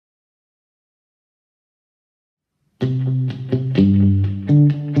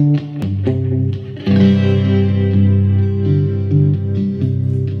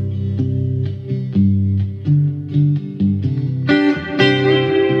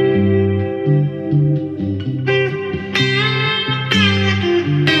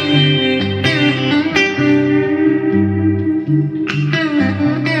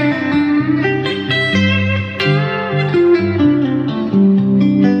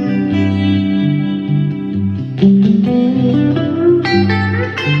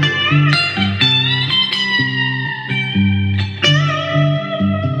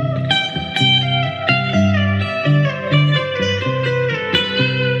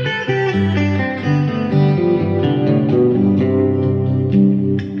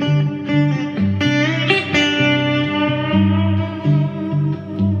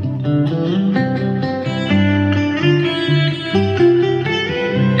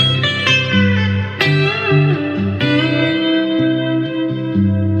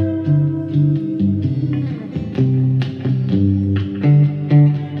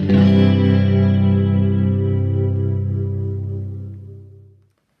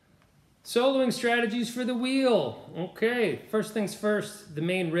Soloing strategies for the wheel. Okay, first things first, the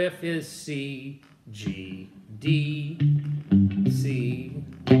main riff is C, G, D, C.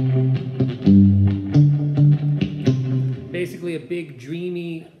 Basically a big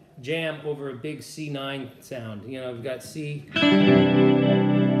dreamy jam over a big C9 sound. You know, we've got C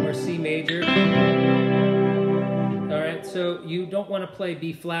or C major. All right, so you don't want to play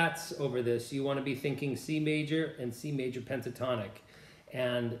B flats over this. You want to be thinking C major and C major pentatonic.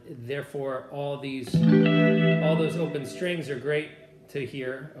 And therefore all those open strings are great to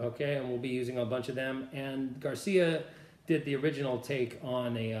hear, okay? And we'll be using a bunch of them. And Garcia did the original take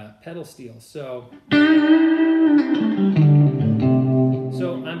on a pedal steel. So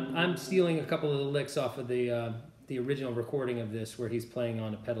I'm stealing a couple of the licks off of the original recording of this where he's playing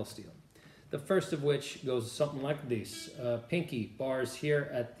on a pedal steel. The first of which goes something like this. Pinky bars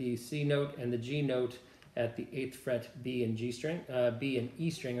here at the C note and the G note at the 8th fret B and G string, B and E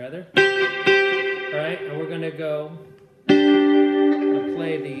string rather. All right, and we're gonna go and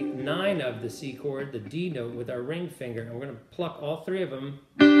play the 9 of the C chord, the D note, with our ring finger, and we're gonna pluck all 3 of them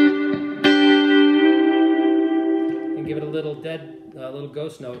and give it a little little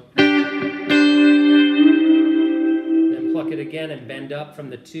ghost note. Then pluck it again and bend up from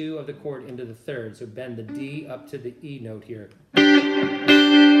the 2 of the chord into the 3rd. So bend the D up to the E note here.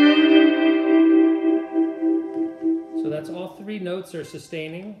 So that's all 3 notes are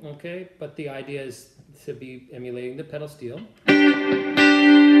sustaining, okay? But the idea is to be emulating the pedal steel.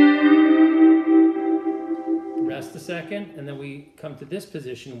 Rest a second, and then we come to this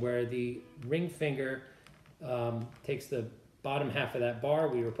position where the ring finger takes the bottom half of that bar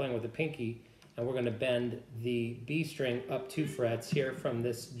we were playing with the pinky, and we're going to bend the B string up 2 frets here from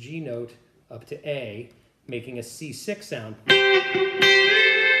this G note up to A, making a C6 sound. And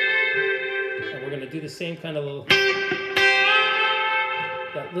we're going to do the same kind of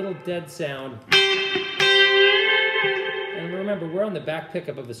that little dead sound. And remember, we're on the back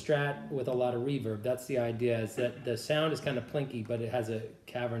pickup of a Strat with a lot of reverb. That's the idea, is that the sound is kind of plinky, but it has a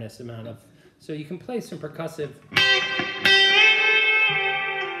cavernous amount of... So you can play some percussive...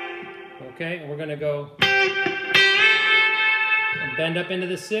 Okay, and we're going to go and bend up into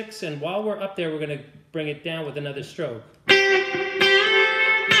the 6, and while we're up there, we're going to bring it down with another stroke. Okay.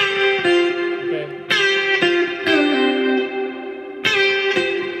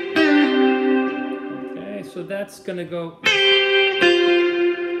 Okay, so that's going to go,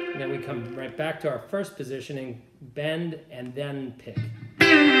 and then we come right back to our first positioning, bend and then pick.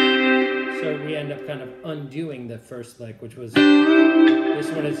 So we end up kind of undoing the first lick, which was, this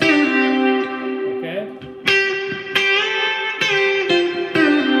one is, okay?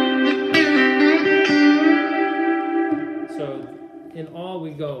 So in all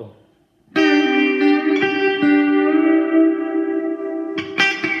we go.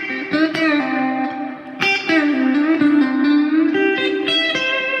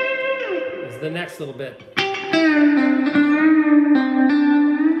 Is the next little bit.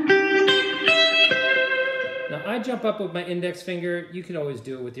 I jump up with my index finger. You can always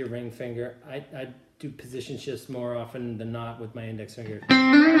do it with your ring finger. I do position shifts more often than not with my index finger.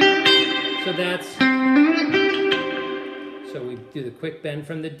 So we do the quick bend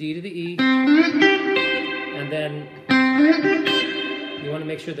from the D to the E. And then you want to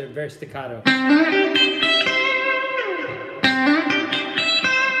make sure they're very staccato.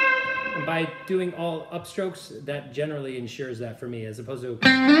 And by doing all upstrokes, that generally ensures that for me, as opposed to,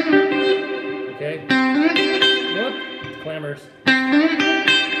 okay? Whoop, clamors.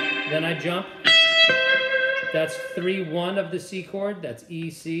 Then I jump. That's 3-1 of the C chord. That's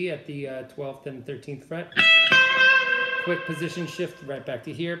E, C at the 12th and 13th fret. Quick position shift right back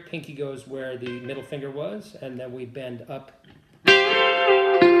to here. Pinky goes where the middle finger was, and then we bend up.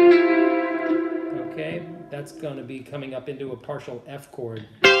 Okay, that's going to be coming up into a partial F chord.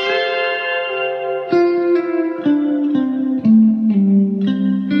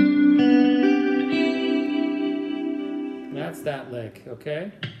 That's that lick,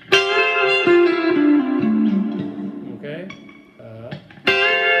 okay? Okay.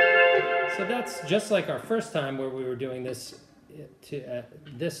 So that's just like our first time where we were doing this to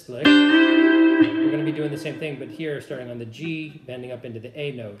this lick. We're going to be doing the same thing, but here starting on the G, bending up into the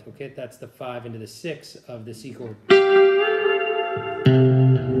A note. Okay, that's the 5 into the 6 of the C chord.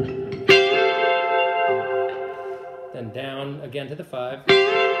 Then down again to the 5.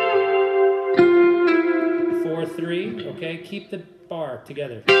 4-3, okay, keep the bar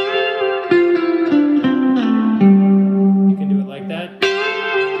together. You can do it like that, or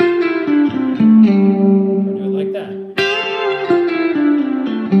do it like that.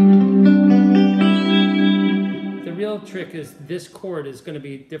 The real trick trick is this chord is going to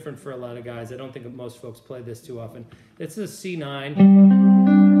be different for a lot of guys. I don't think most folks play this too often. It's a C9,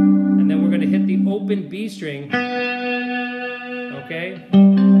 and then we're going to hit the open B string, okay?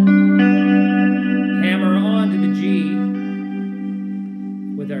 Hammer on to the G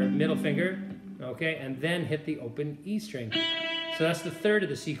with our middle finger, okay? And then hit the open E string. So that's the third of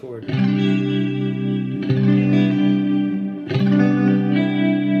the C chord.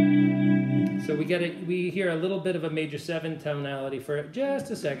 So we hear a little bit of a major 7 tonality for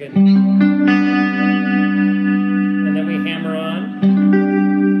just a second. And then we hammer on.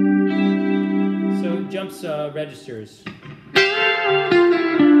 So it jumps registers.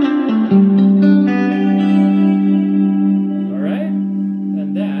 Alright,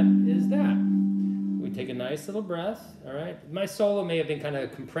 and that is that. We take a nice little breath, alright? My solo may have been kind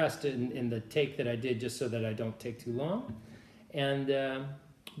of compressed in the take that I did just so that I don't take too long. And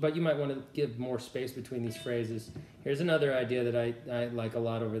but you might want to give more space between these phrases. Here's another idea that I like a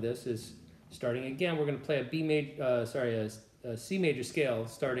lot over this is starting again. We're going to play a a C major scale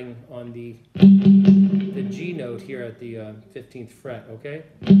starting on the G note here at the 15th fret. Okay.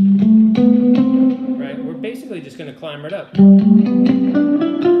 Right. We're basically just going to climb right up.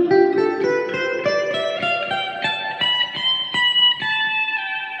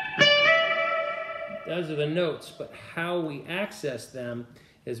 Those are the notes, but how we access them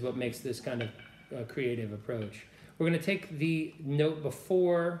is what makes this kind of creative approach. We're going to take the note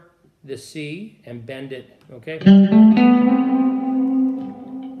before the C and bend it, okay?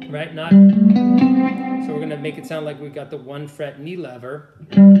 Right, not, so we're going to make it sound like we've got the 1 fret knee lever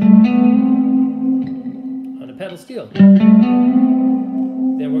on a pedal steel.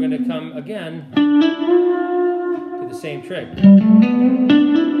 Then we're going to come again to the same trick.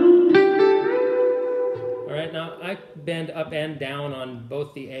 All right, now I bend up and down on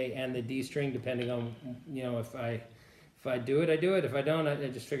both the A and the D string, depending on, you know, if I do it, I do it. If I don't, I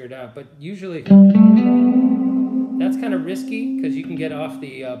just figure it out. But usually, that's kind of risky because you can get off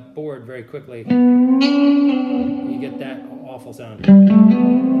the board very quickly. You get that awful sound.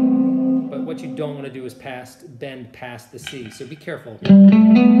 But what you don't want to do is bend past the C, so be careful.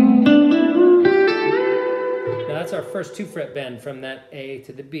 Now that's our first 2 fret bend from that A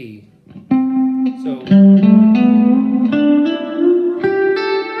to the B. So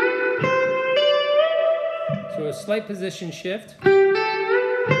a slight position shift.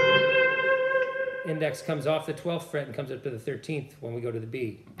 Index comes off the 12th fret and comes up to the 13th when we go to the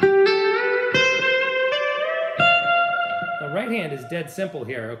B. Now right hand is dead simple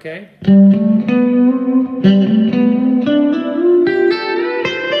here, okay?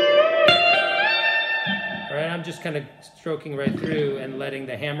 All right, I'm just kind of stroking right through and letting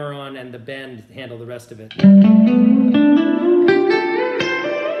the hammer on and the bend handle the rest of it.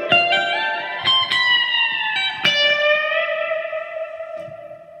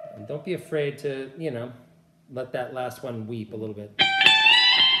 Don't be afraid to, you know, let that last one weep a little bit.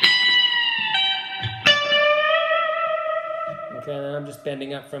 Okay, and then I'm just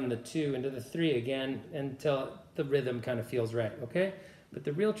bending up from the 2 into the 3 again until the rhythm kind of feels right, okay? But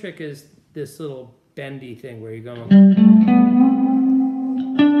the real trick is this little bendy thing where you're going.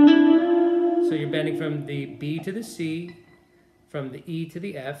 So you're bending from the B to the C, from the E to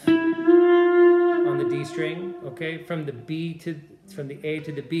the F on the D string, okay? From the A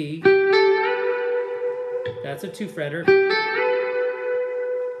to the B, that's a 2 fretter.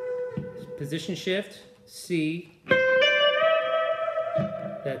 Position shift, C,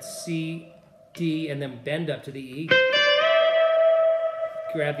 that's C, D, and then bend up to the E.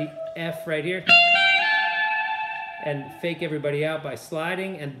 Grab the F right here, and fake everybody out by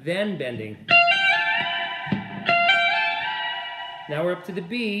sliding and then bending. Now we're up to the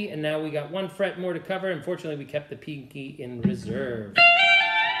B, and now we got 1 fret more to cover. Unfortunately, we kept the pinky in reserve.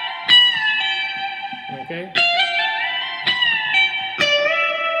 Okay?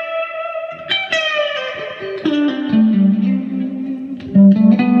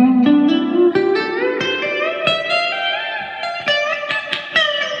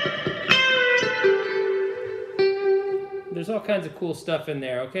 There's all kinds of cool stuff in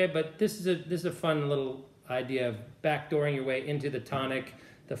there, okay? But this is a fun little idea of backdooring your way into the tonic,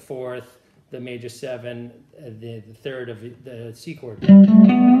 the 4th, the major 7, the 3rd of the C chord.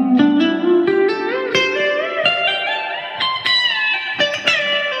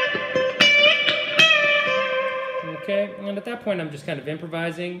 Okay, and at that point I'm just kind of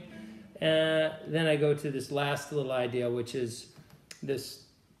improvising. Then I go to this last little idea, which is this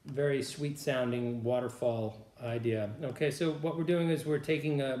very sweet sounding waterfall idea. Okay, so what we're doing is we're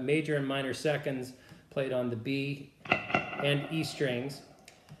taking major and minor seconds played on the B and E strings.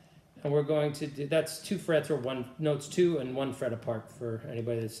 And we're going to do, that's 2 frets or notes 2 and 1 fret apart for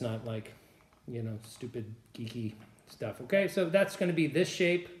anybody that's not like, you know, stupid geeky stuff. Okay, so that's going to be this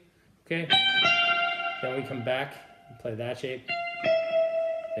shape. Okay, then we come back and play that shape,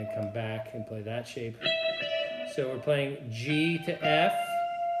 then come back and play that shape. So we're playing G to F,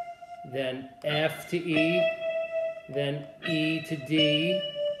 then F to E, then E to D,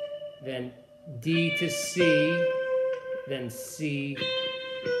 then D to C, then C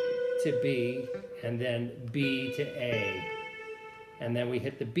to B, and then B to A. And then we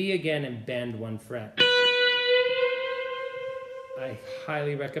hit the B again and bend 1 fret. I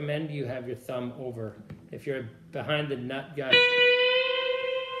highly recommend you have your thumb over. If you're behind the nut guy,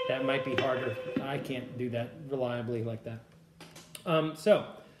 that might be harder. I can't do that reliably like that. So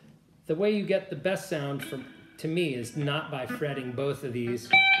the way you get the best sound to me is not by fretting both of these.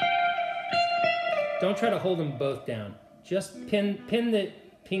 Don't try to hold them both down. Just pin the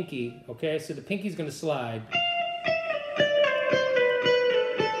pinky, okay? So the pinky's gonna slide.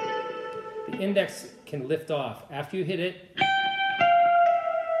 The index can lift off. After you hit it,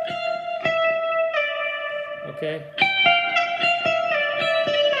 okay?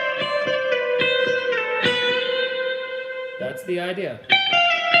 That's the idea.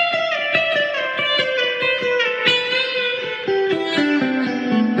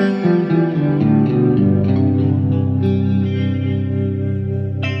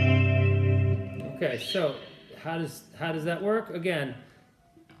 Okay, so how does that work? Again,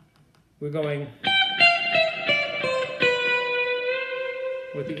 we're going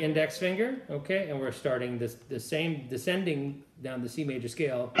with the index finger, okay, and we're starting the same descending down the C major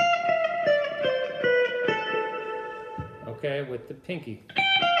scale, okay, with the pinky.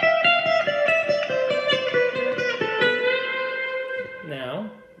 Now,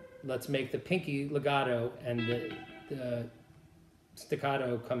 let's make the pinky legato and the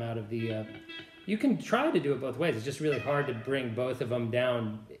staccato come out of the. You can try to do it both ways. It's just really hard to bring both of them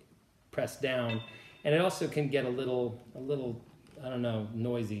down, pressed down, and it also can get a little, I don't know,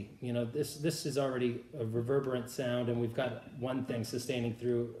 noisy. You know, this is already a reverberant sound, and we've got one thing sustaining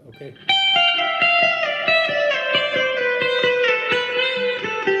through. Okay.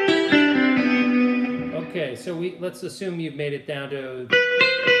 Okay, so let's assume you've made it down to.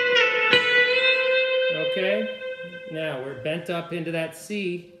 Okay. Now we're bent up into that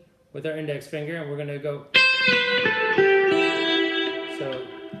C with our index finger, and we're going to go. So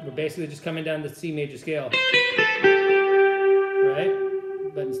we're basically just coming down the C major scale, right?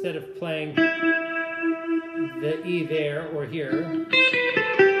 But instead of playing the E there or here,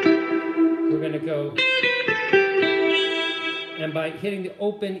 we're going to go, and by hitting the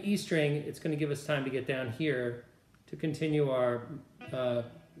open E string, it's going to give us time to get down here to continue our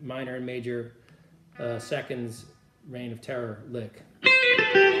minor and major seconds Reign of Terror lick.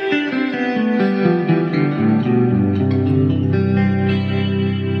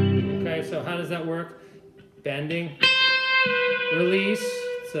 Okay, so how does that work? Bending, release,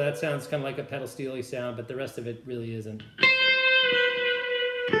 so that sounds kind of like a pedal steel-y sound, but the rest of it really isn't.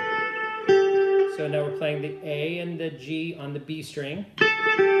 So now we're playing the A and the G on the B string.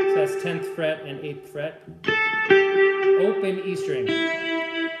 So that's 10th fret and 8th fret. Open E string.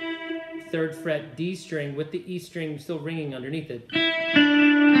 3rd fret D string with the E string still ringing underneath it.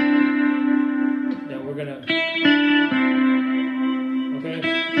 Now we're gonna, okay?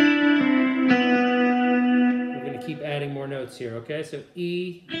 We're gonna keep adding more notes here, okay? So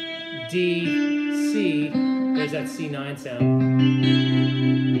E, D, C, there's that C9 sound.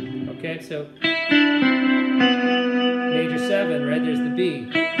 Okay, so major 7, right? There's the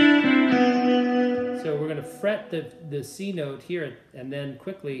B. So we're going to fret the C note here and then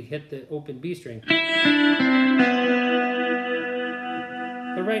quickly hit the open B string.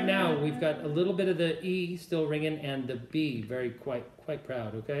 But right now we've got a little bit of the E still ringing and the B quite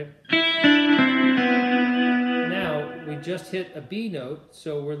proud, okay? Now we just hit a B note,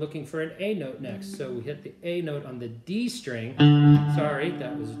 so we're looking for an A note next. So we hit the A note on the D string. Sorry,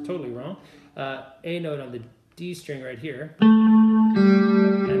 that was totally wrong. A note on the D string right here.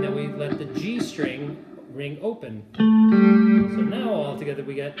 And then we let the G string ring open. So now all together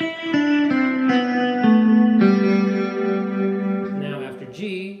we get. Now after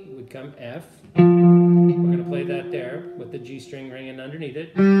G would come F. We're going to play that there with the G string ringing underneath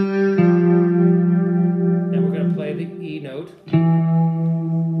it. And we're going to play the E note.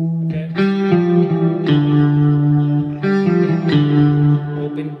 Okay.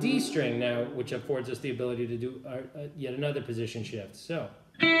 Open D string now, which affords us the ability to do yet another position shift. So.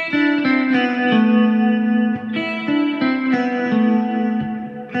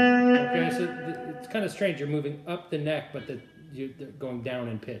 Okay, so it's kind of strange. You're moving up the neck, but they're going down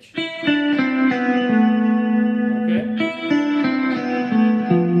in pitch.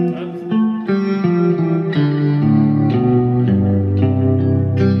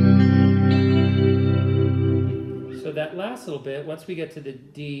 So that last little bit, once we get to the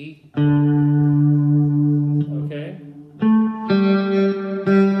D, okay,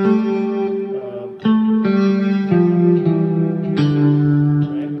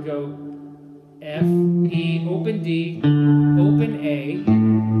 right, we go F, E, open D, open A,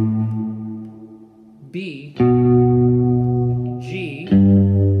 B, G,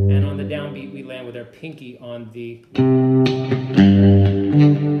 and on the downbeat we land with our pinky on the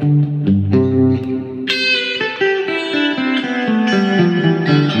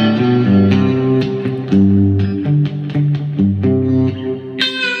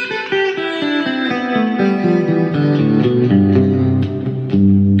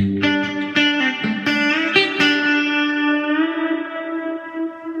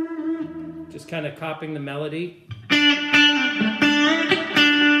just kind of copying the melody.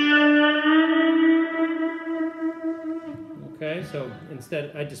 Okay, so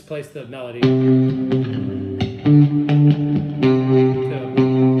instead I just place the melody.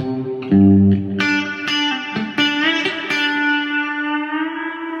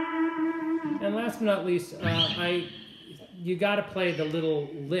 And last but not least, you got to play the little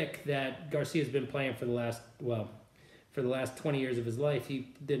lick that Garcia's been playing for the last, for the last 20 years of his life. He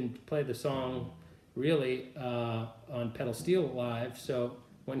didn't play the song really on pedal steel live, so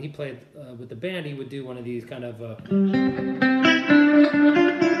when he played with the band, he would do one of these kind of this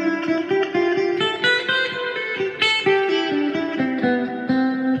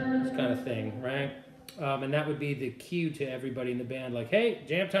kind of thing, right? And that would be the cue to everybody in the band, like, hey,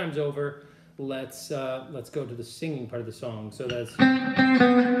 jam time's over. Let's go to the singing part of the song. So that's the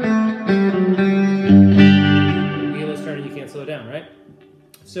wheel is turning, you can't slow down, right?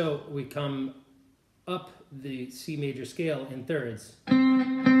 So we come up the C major scale in thirds.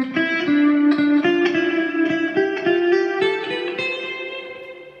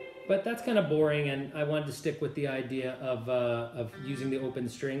 But that's kind of boring, and I wanted to stick with the idea of using the open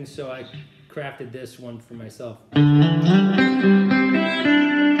strings, so I crafted this one for myself.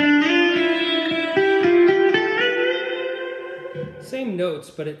 Same notes,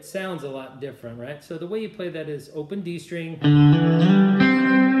 but it sounds a lot different, right? So the way you play that is open D string, and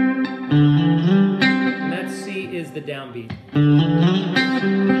that C is the downbeat.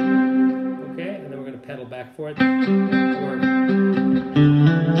 Okay, and then we're going to pedal back for it.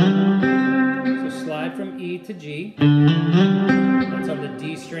 So slide from E to G. That's on the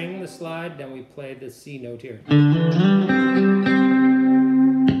D string, the slide. Then we play the C note here.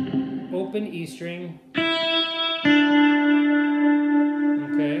 Open E string.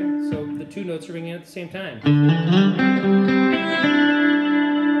 Okay, so the two notes are ringing at the same time.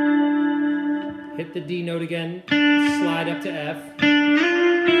 Hit the D note again, slide up to F.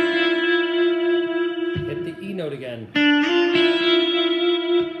 Hit the E note again.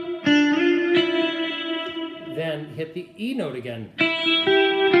 Then hit the E note again.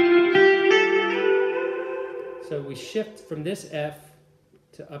 So we shift from this F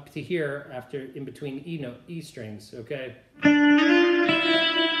to up to here after in between E strings, okay?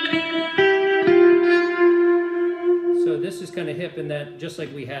 So this is kind of hip in that just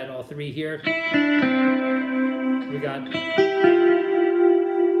like we had all three here, we got,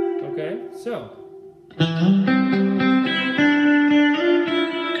 okay, so.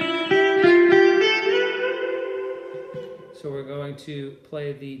 So we're going to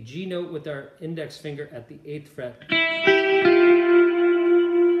play the G note with our index finger at the 8th fret.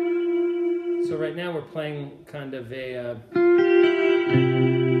 So right now we're playing kind of a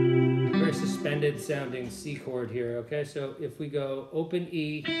very suspended sounding C chord here, okay? So if we go open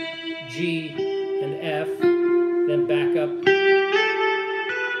E, G, and F, then back up.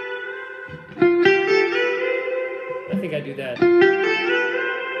 I think I do that.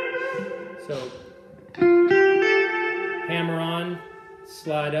 So hammer on,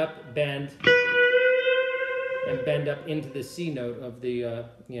 slide up, bend, and bend up into the C note of the,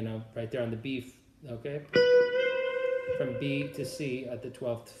 you know, right there on the B, okay? From B to C at the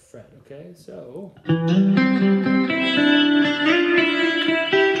 12th fret, okay? So. And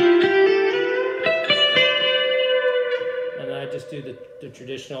I just do the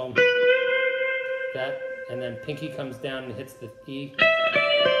traditional, that, and then pinky comes down and hits the E,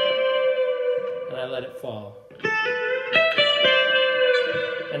 and I let it fall.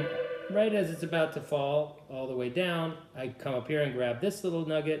 And right as it's about to fall all the way down, I come up here and grab this little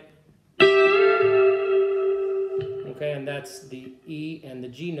nugget. Okay, and that's the E and the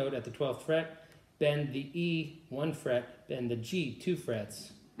G note at the 12th fret. bend the E 1 fret, bend the G 2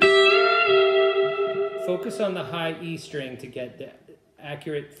 frets. Focus on the high E string to get the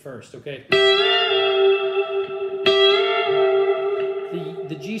accurate first, okay?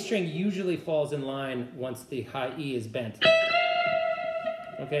 The G string usually falls in line once the high E is bent.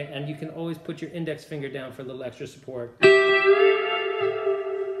 Okay, and you can always put your index finger down for a little extra support.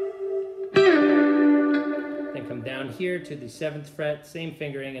 Then come down here to the 7th fret, same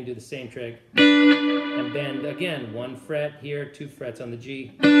fingering, and do the same trick. And bend again, 1 fret here, 2 frets on the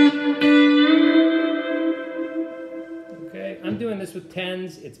G. Okay, I'm doing this with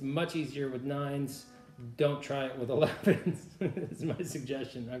 10s. It's much easier with 9s. Don't try it with 11s. That's my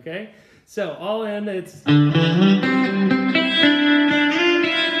suggestion, okay? So all in, it's...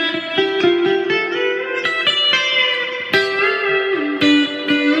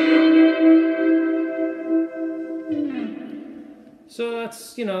 So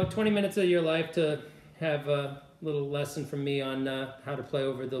that's, 20 minutes of your life to have a little lesson from me on how to play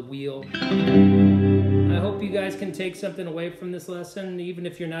over the wheel. I hope you guys can take something away from this lesson, even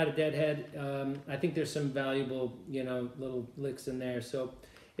if you're not a deadhead. I think there's some valuable, little licks in there. So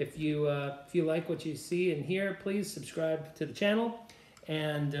if you like what you see and hear, please subscribe to the channel,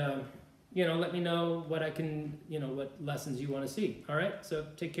 and let me know what I can, what lessons you want to see. All right. So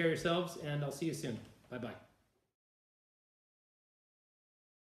take care of yourselves, and I'll see you soon. Bye bye.